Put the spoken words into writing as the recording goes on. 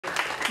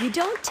You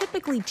don't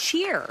typically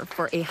cheer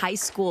for a high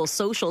school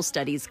social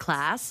studies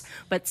class,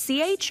 but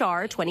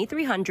CHR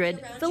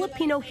 2300,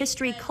 Filipino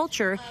History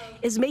Culture,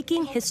 is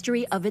making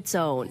history of its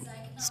own.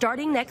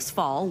 Starting next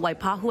fall,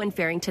 Waipahu and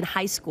Farrington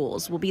High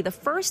Schools will be the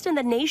first in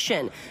the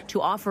nation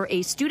to offer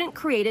a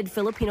student-created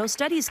Filipino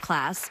studies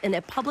class in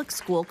a public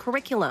school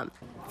curriculum.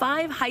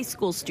 5 high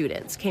school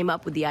students came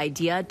up with the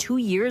idea 2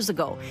 years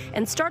ago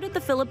and started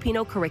the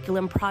Filipino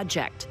Curriculum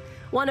Project.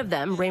 One of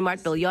them,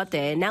 Raymart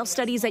Bilyote, now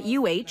studies at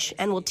UH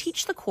and will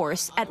teach the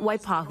course at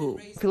Waipahu.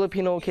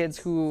 Filipino kids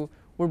who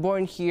were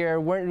born here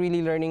weren't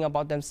really learning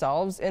about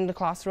themselves in the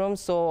classroom,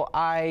 so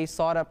I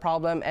saw that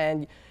problem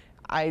and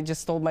I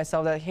just told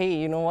myself that, hey,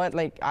 you know what,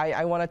 like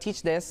I want to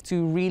teach this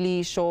to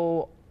really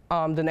show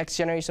the next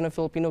generation of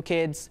Filipino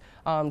kids,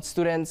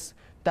 students,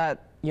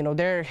 that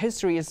their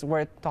history is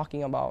worth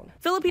talking about.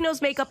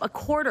 Filipinos make up a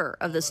quarter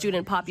of the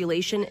student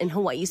population in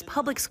Hawaii's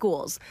public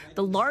schools,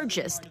 the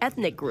largest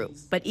ethnic group.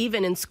 But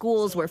even in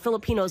schools where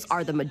Filipinos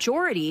are the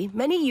majority,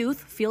 many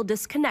youth feel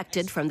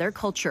disconnected from their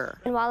culture.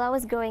 And while I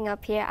was growing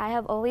up here, I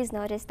have always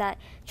noticed that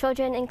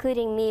children,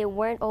 including me,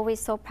 weren't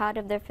always so proud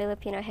of their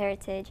Filipino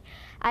heritage.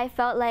 I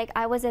felt like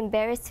I was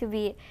embarrassed to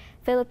be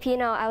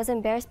Filipino. I was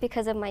embarrassed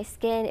because of my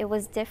skin. It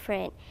was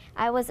different.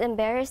 I was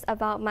embarrassed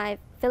about my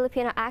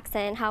Filipino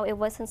accent, how it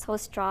wasn't so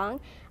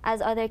strong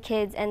as other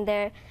kids and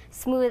their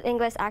smooth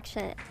English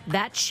accent.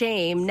 That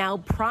shame, now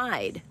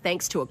pride,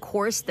 thanks to a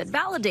course that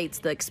validates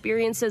the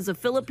experiences of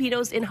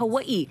Filipinos in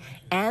Hawaii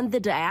and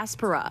the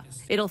diaspora.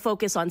 It'll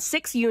focus on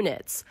 6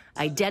 units: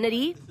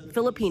 identity,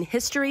 Philippine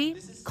history,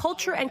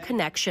 culture and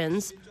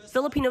connections,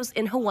 Filipinos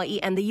in Hawaii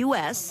and the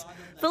U.S.,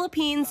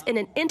 Philippines in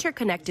an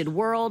interconnected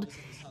world,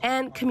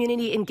 and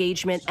community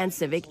engagement and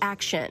civic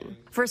action.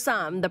 For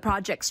some, the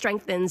project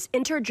strengthens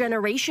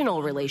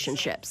intergenerational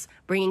relationships,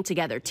 bringing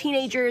together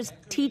teenagers,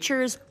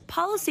 teachers,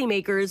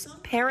 policymakers,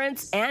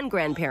 parents, and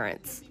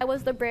grandparents. I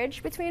was the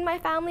bridge between my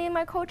family and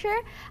my culture.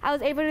 I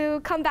was able to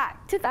come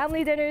back to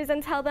family dinners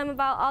and tell them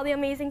about all the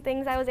amazing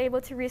things I was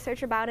able to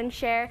research about and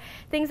share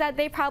things that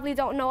they probably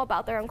don't know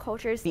about their own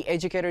cultures. The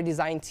educator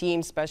design team,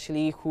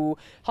 especially, who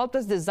helped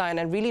us design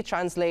and really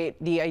translate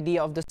the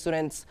idea of the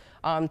students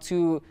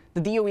to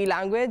the DOE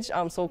language,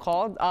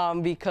 so-called,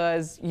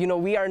 because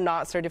we are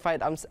not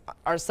certified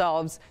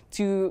ourselves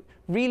to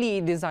really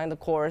design the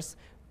course,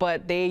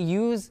 but they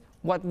use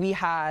what we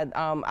had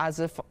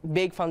as a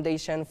big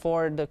foundation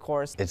for the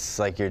course. It's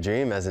like your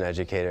dream as an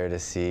educator to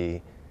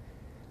see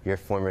your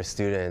former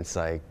students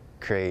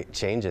create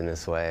change in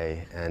this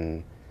way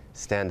and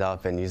stand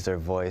up and use their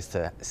voice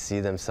to see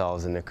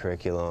themselves in the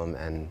curriculum,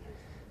 and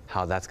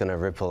how that's going to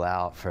ripple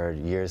out for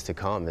years to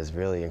come is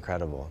really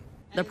incredible.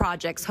 The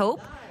project's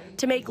hope?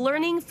 To make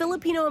learning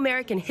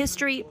Filipino-American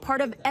history part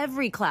of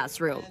every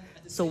classroom,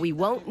 so we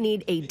won't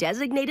need a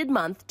designated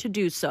month to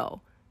do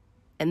so.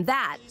 And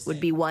that would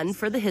be one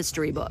for the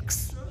history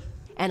books.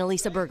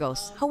 Annalisa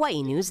Burgos,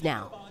 Hawaii News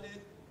Now.